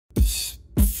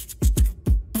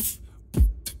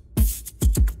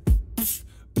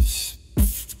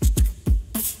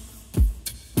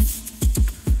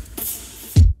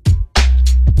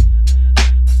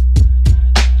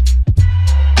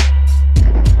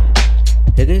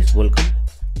Hey guys, welcome.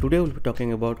 Today we'll be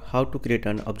talking about how to create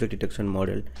an object detection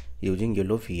model using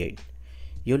YOLOv8.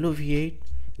 YOLOv8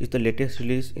 is the latest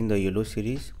release in the YOLO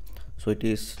series. So it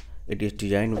is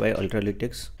designed by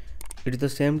Ultralytics. It is the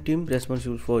same team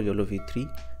responsible for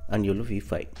YOLOv3 and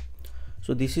YOLOv5.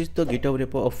 So this is the GitHub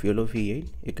repo of YOLOv8,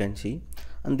 you can see,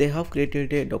 and they have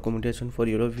created a documentation for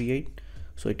YOLOv8.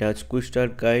 So it has quick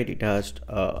start guide, it has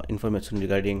information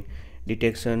regarding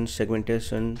detection,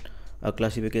 segmentation,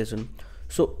 classification.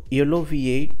 So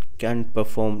YOLOv8 can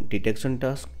perform detection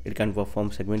task, it can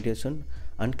perform segmentation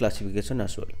and classification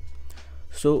as well.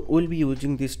 So we'll be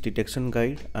using this detection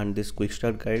guide and this quick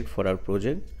start guide for our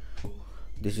project.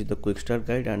 This is the quick start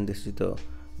guide and this is the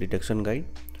detection guide.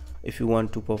 If you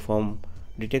want to perform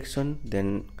detection,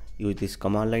 then use this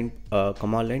command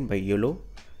line by YOLO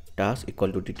task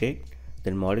equal to detect,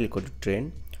 then model equal to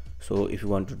train. So if you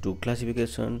want to do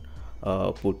classification,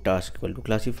 put task equal to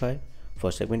classify.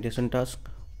 For segmentation task,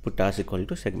 put task equal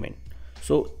to segment.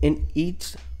 So in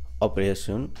each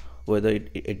operation, whether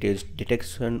it is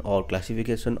detection or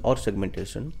classification or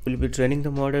segmentation, we'll be training the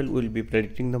model, we'll be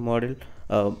predicting the model,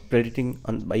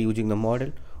 by using the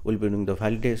model, we'll be doing the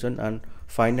validation, and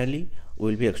finally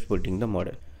we'll be exporting the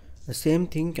model. The same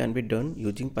thing can be done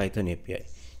using Python API.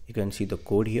 You can see the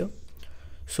code here.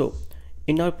 So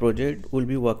in our project, we'll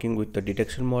be working with the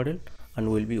detection model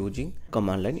and we'll be using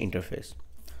command line interface.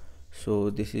 So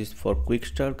this is for quick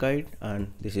start guide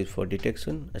and this is for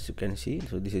detection, as you can see.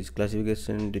 So this is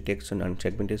classification, detection and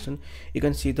segmentation. You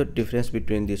can see the difference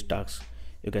between these tasks,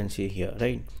 you can see here,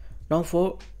 right? Now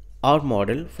for our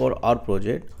model, for our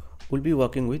project, we'll be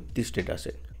working with this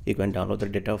dataset. You can download the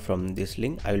data from this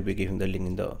link. I will be giving the link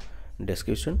in the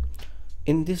description.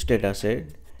 In this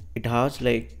dataset, it has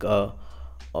like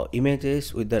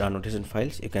images with their annotation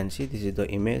files. You can see this is the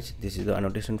image, this is the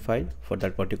annotation file for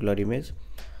that particular image.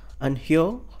 And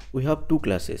here we have two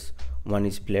classes, one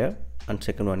is player and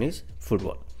second one is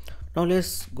football. Now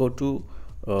let's go to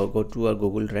our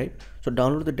Google Drive. So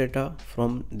download the data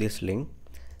from this link,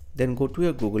 then go to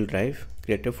your Google Drive,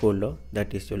 create a folder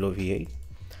that is YOLOv8,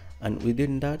 and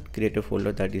within that create a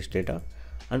folder that is data,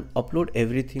 and upload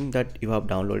everything that you have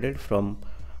downloaded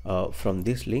from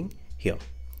this link here.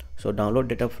 So download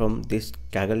data from this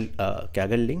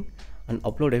Kaggle link and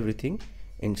upload everything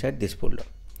inside this folder.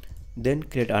 Then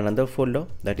create another folder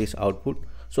that is output.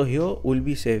 So here we'll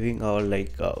be saving our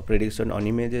prediction on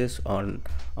images, on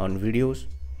videos.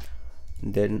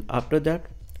 Then after that,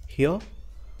 here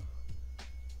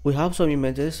we have some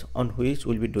images on which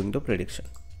we'll be doing the prediction.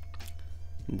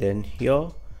 Then here,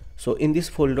 so in this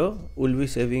folder we'll be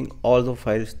saving all the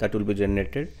files that will be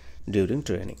generated during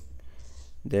training.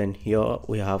 Then here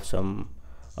we have some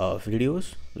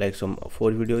videos, like some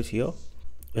 4 videos here.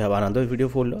 We have another video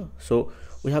folder. So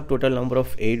we have total number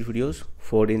of 8 videos,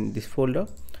 4 in this folder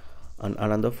and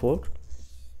another 4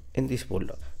 in this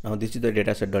folder. Now this is the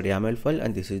dataset.yaml file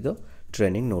and this is the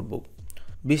training notebook.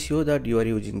 Be sure that you are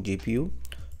using GPU.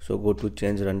 So go to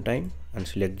change runtime and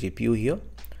select GPU here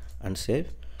and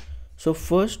save. So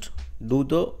first do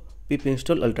the pip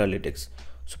install Ultralytics.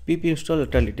 So pip install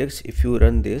Ultralytics, if you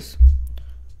run this,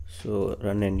 so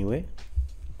run anyway,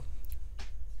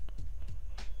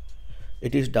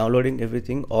 it is downloading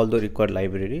everything, all the required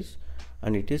libraries,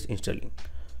 and it is installing.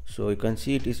 So you can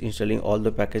see it is installing all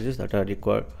the packages that are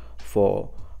required for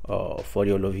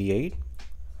YOLOv8.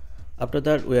 After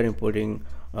that, we are importing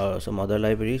some other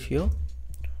libraries here.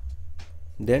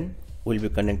 Then we'll be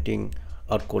connecting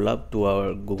our Colab to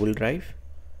our Google Drive.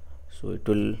 So it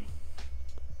will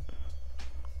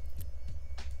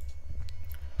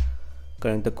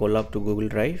connect the Colab to Google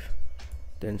Drive.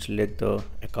 Then select the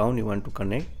account you want to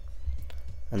connect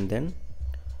and then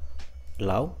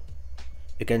allow.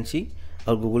 You can see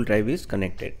our Google Drive is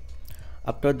connected.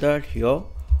 After that, here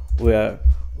we are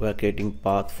creating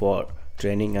path for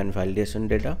training and validation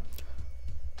data.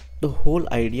 The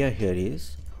whole idea here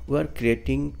is we are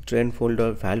creating train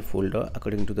folder, val folder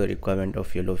according to the requirement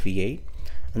of YOLOv8,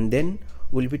 and then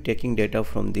we'll be taking data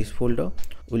from this folder.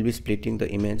 We'll be splitting the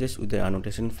images with the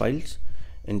annotation files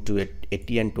into a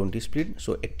 80 and 20 split.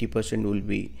 So 80% will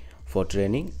be for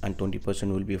training and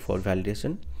 20% will be for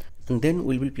validation, and then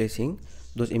we'll be placing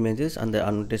those images and the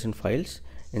annotation files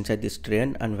inside this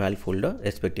train and val folder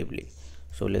respectively.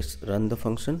 So let's run the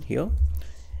function here.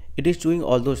 It is doing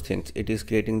all those things. It is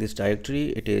creating this directory,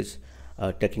 it is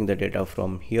taking the data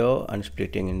from here and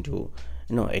splitting into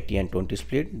 80 and 20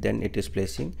 split, then it is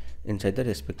placing inside the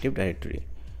respective directory.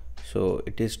 So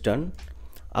it is done.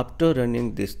 After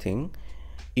running this thing,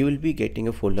 you will be getting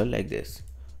a folder like this.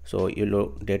 So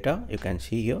YOLO data, you can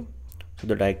see here. So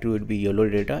the directory would be YOLO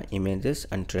data, images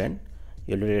and trend,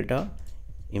 YOLO data,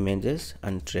 images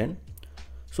and train.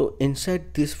 So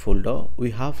inside this folder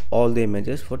we have all the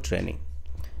images for training.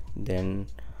 Then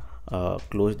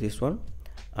close this one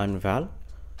and val.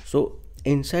 So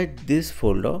inside this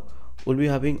folder we'll be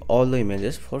having all the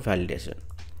images for validation.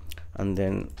 And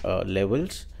then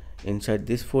labels, inside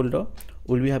this folder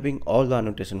we'll be having all the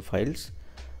annotation files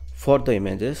for the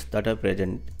images that are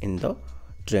present in the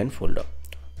train folder.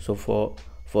 So for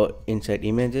inside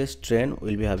images, train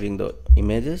will be having the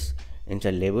images,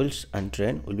 inside labels and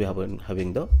train will be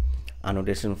having the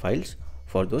annotation files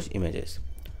for those images.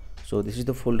 So this is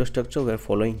the folder structure we are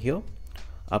following here.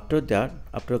 After that,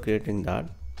 after creating that,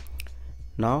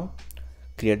 now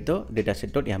create the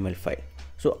dataset.yaml file.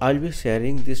 So I'll be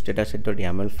sharing this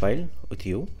dataset.yaml file with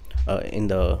you in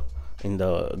the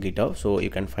GitHub, so you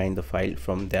can find the file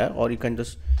from there, or you can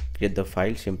just create the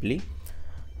file simply.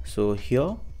 So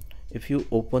here, if you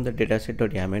open the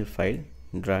dataset.yaml file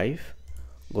drive,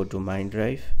 go to my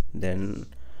drive, then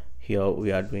here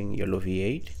we are doing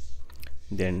YOLOv8,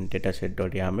 then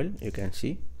dataset.yaml, you can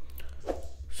see.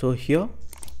 So here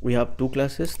we have two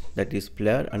classes, that is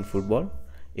player and football,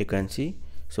 you can see.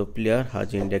 So player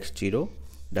has index 0,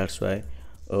 that's why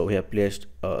we have placed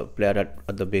player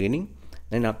at the beginning.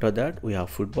 Then after that we have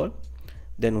football,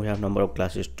 then we have number of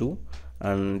classes 2,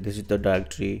 and this is the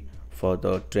directory for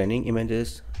the training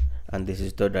images, and this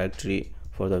is the directory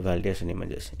for the validation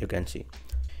images, you can see.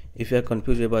 If you are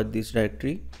confused about this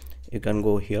directory, you can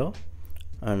go here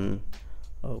and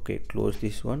close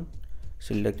this one,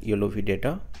 select YOLOv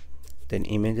data, then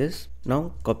images.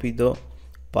 Now copy the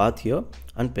path here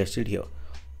and paste it here.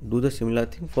 Do the similar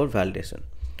thing for validation.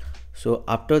 So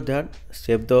after that,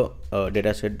 save the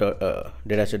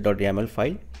dataset.yaml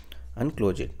file and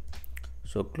close it.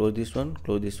 So close this one,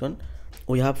 close this one.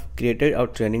 We have created our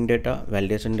training data,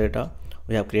 validation data,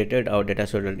 we have created our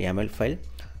dataset.yaml file.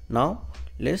 Now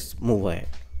let's move ahead.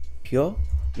 Here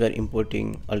we are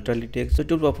importing Ultralytics. So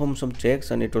it will perform some checks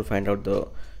and it will find out the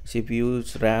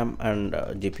CPUs, RAM and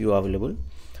GPU available.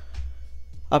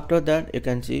 After that, you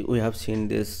can see we have seen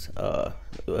this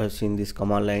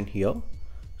command line here.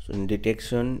 So in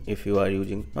detection, if you are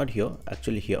using, not here,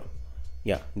 actually here,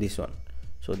 yeah, this one.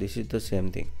 So this is the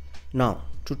same thing. Now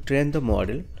to train the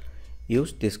model,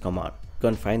 use this command. You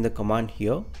can find the command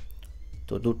here.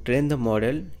 So to train the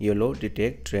model, YOLO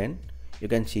detect train, you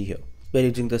can see here we are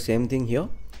using the same thing here.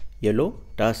 YOLO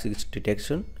task is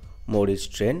detection, mode is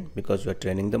train because we are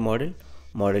training the model.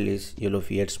 Model is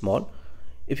YOLOv8 small.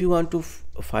 If you want to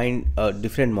find a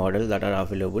different model that are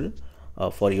available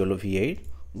for YOLOv8,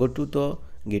 go to the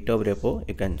GitHub repo,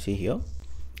 you can see here,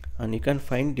 and you can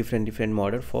find different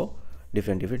model for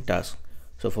different tasks.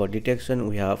 So for detection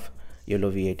we have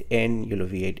YOLOv8N,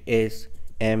 YOLOv8S,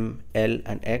 M, L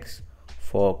and X.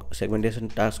 For segmentation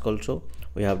task also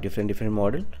we have different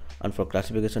model, and for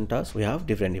classification tasks we have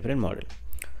different model.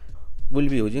 We'll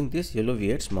be using this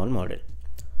YOLOv8 small model.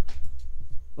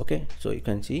 Okay, so you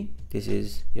can see this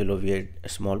is YOLOv8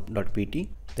 small.pt.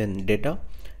 Then data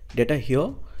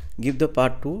here, give the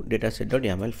path to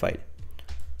dataset.yaml file.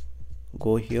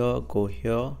 Go here,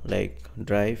 like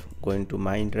drive, go into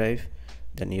my drive,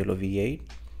 then YOLOv8,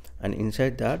 and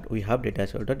inside that we have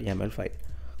dataset.yaml file.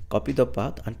 Copy the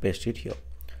path and paste it here.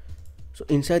 So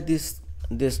inside this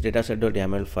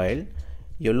dataset.yaml file,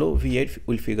 YOLOv8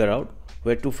 will figure out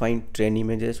where to find train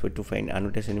images, where to find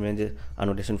annotation images,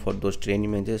 annotation for those train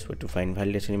images, where to find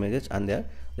validation images and their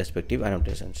respective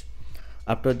annotations.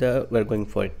 After that we are going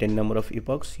for 10 number of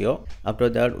epochs here. After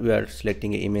that we are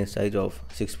selecting an image size of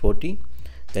 640,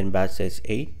 then batch size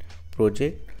 8,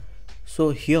 project.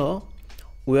 So here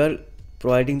we are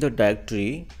providing the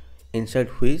directory inside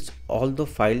which all the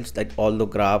files, like all the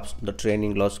graphs, the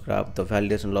training loss graph, the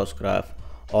validation loss graph,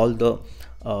 all the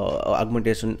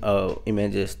augmentation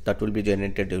images that will be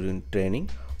generated during training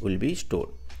will be stored.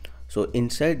 So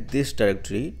inside this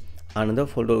directory another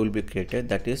folder will be created,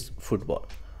 that is football,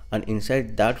 and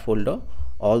inside that folder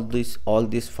all these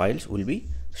files will be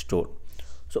stored.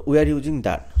 So we are using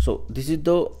that. So this is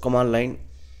the command line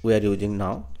we are using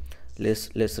now.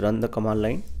 Let's run the command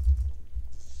line.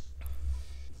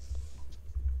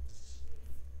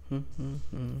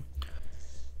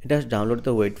 It has downloaded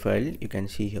the weight file, you can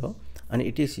see here, and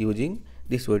it is using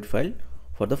this weight file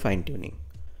for the fine tuning.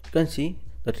 You can see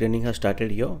the training has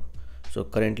started here. So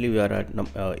currently we are at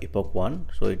epoch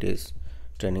 1, so it is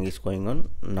training is going on.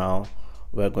 Now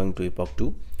we are going to epoch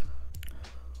 2.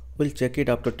 We'll check it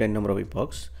after 10 number of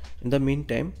epochs. In the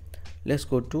meantime, let's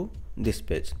go to this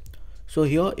page. So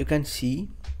here you can see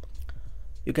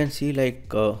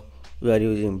like we are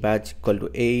using batch equal to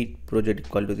 8, project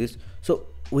equal to this. So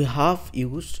we have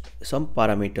used some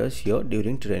parameters here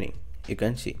during training. You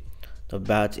can see the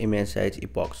batch, image size,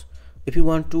 epochs. If you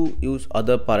want to use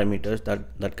other parameters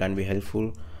that can be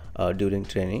helpful during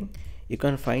training, you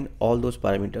can find all those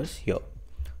parameters here.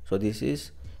 So this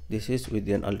is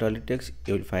within Ultralytics.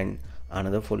 You will find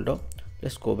another folder.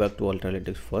 Let's go back to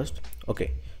Ultralytics first.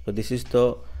 Okay, so this is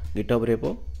the GitHub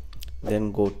repo.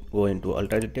 Then go into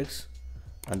Ultralytics,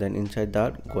 and then inside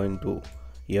that go into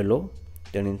YOLO.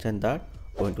 Then inside that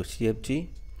go into CFG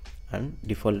and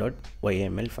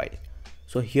default.yml file.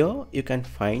 So here you can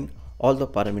find all the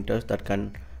parameters that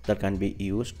can be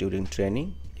used during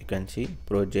training. You can see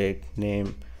project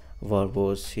name,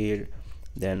 verbose, seed,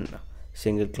 then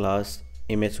single class,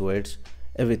 image weights,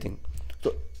 everything.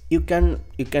 So you can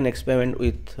experiment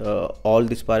with all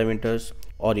these parameters,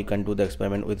 or you can do the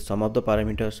experiment with some of the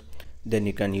parameters. Then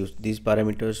you can use these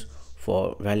parameters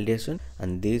for validation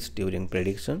and these during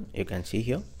prediction. You can see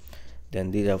here.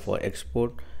 Then these are for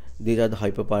export. These are the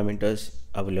hyperparameters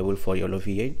available for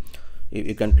YOLOv8.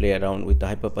 You can play around with the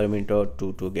hyperparameter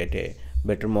to get a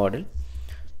better model.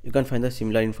 You can find the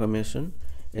similar information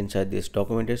inside this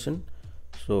documentation.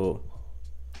 So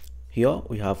here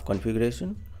we have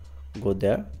configuration. Go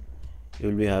there. You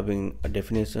will be having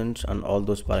definitions and all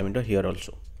those parameters here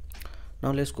also.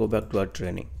 Now let's go back to our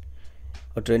training.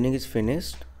 Our training is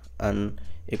finished, and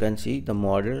you can see the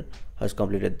model has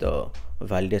completed the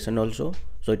validation also.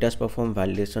 So it has performed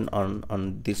validation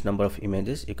on this number of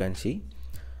images, you can see,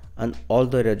 and all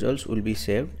the results will be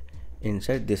saved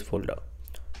inside this folder.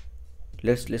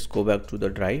 Let's go back to the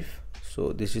drive.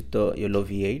 So this is the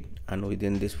YOLOv8, and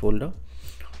within this folder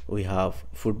we have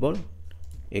football,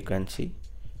 you can see.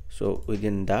 So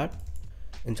within that,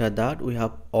 inside that we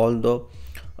have all the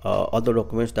other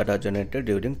documents that are generated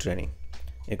during training,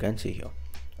 you can see here.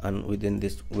 And within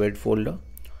this weight folder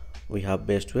we have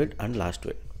best weight and last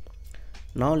weight.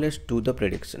 Now let's do the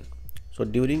prediction. So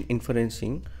during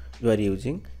inferencing we are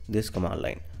using this command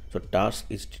line. So task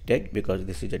is detect, because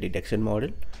this is a detection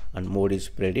model, and mode is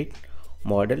predict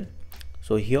model.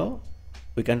 So here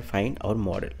we can find our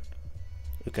model.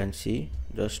 You can see,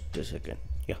 just a second,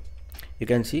 yeah, you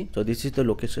can see. So this is the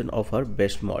location of our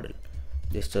best model.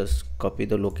 Just copy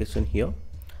the location here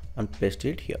and paste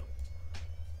it here.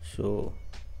 So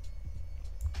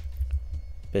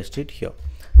paste it here.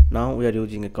 Now we are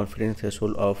using a confidence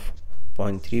threshold of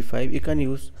 0.35. You can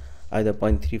use either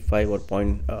 0.35 or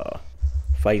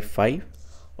 0.55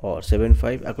 or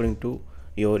 0.75 according to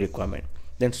your requirement.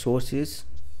 Then source is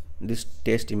this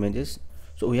test images.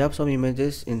 So we have some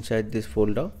images inside this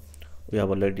folder. We have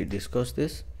already discussed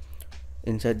this.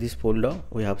 Inside this folder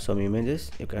we have some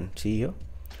images, you can see here.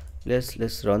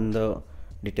 Let's run the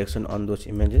detection on those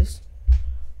images.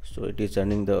 So it is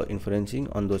running the inferencing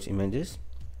on those images.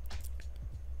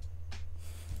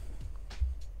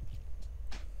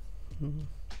 You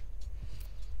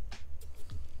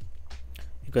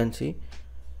can see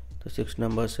the 6th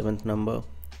number, 7th number.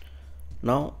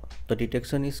 Now the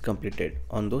detection is completed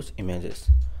on those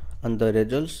images, and the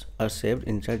results are saved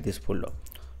inside this folder.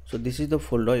 So this is the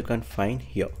folder you can find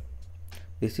here.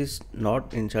 This is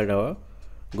not inside our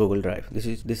Google Drive.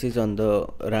 This is on the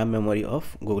RAM memory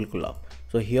of Google Colab.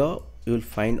 So here you will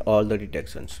find all the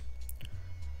detections.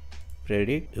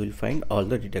 Predict, you will find all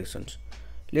the detections.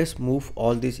 Let's move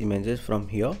all these images from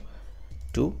here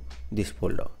to this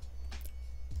folder.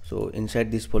 So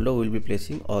inside this folder we will be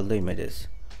placing all the images.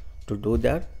 To do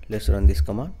that, let's run this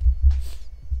command.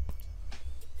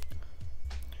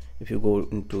 If you go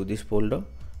into this folder,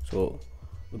 so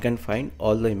we can find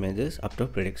all the images after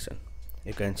prediction.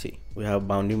 You can see we have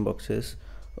bounding boxes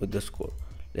with the score.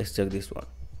 Let's check this one.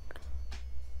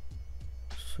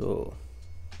 So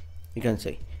you can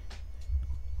see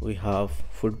we have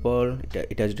football,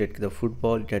 it has detected the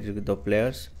football, it has detected the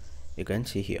players, you can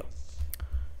see here.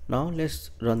 Now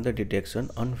let's run the detection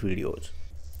on videos.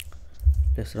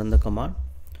 Let's run the command.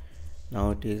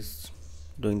 Now it is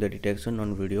doing the detection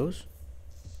on videos.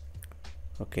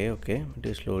 Okay, it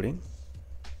is loading.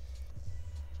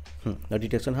 The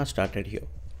detection has started here.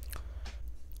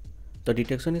 The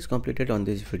detection is completed on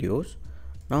these videos.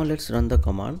 Now let's run the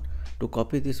command to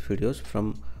copy these videos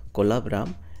from Colab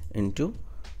RAM into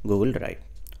Google Drive.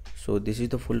 So this is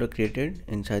the folder created.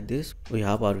 Inside this we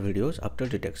have our videos after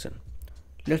detection.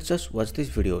 Let's just watch these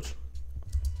videos.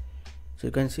 So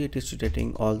you can see it is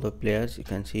detecting all the players. You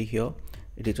can see here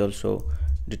it is also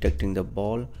detecting the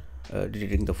ball,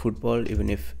 detecting the football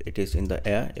even if it is in the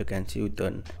air. You can see with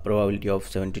a probability of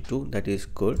 72, that is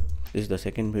good. This is the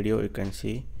second video. You can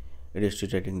see it is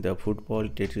detecting the football,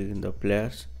 detecting the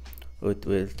players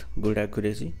with good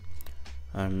accuracy.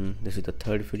 And this is the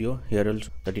third video. Here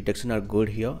also the detection are good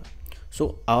here.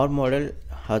 So our model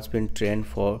has been trained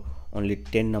for only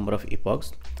 10 number of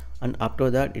epochs, and after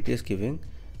that it is giving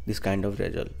this kind of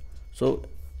result. So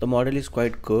the model is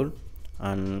quite good,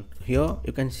 and here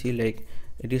you can see like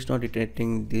it is not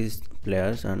detecting these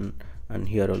players, and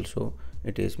here also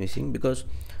it is missing because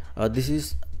this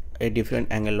is a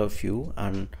different angle of view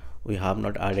and we have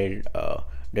not added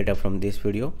data from this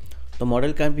video. The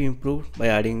model can be improved by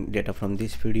adding data from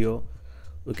this video.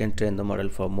 We can train the model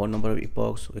for more number of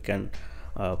epochs. We can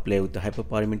play with the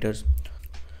hyperparameters.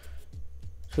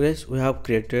 So guys, we have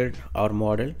created our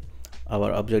model,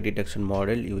 our object detection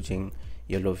model using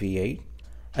YOLOv8.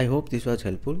 I hope this was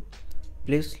helpful.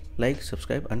 Please like,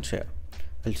 subscribe and share.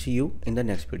 I'll see you in the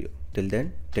next video. Till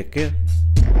then, take care.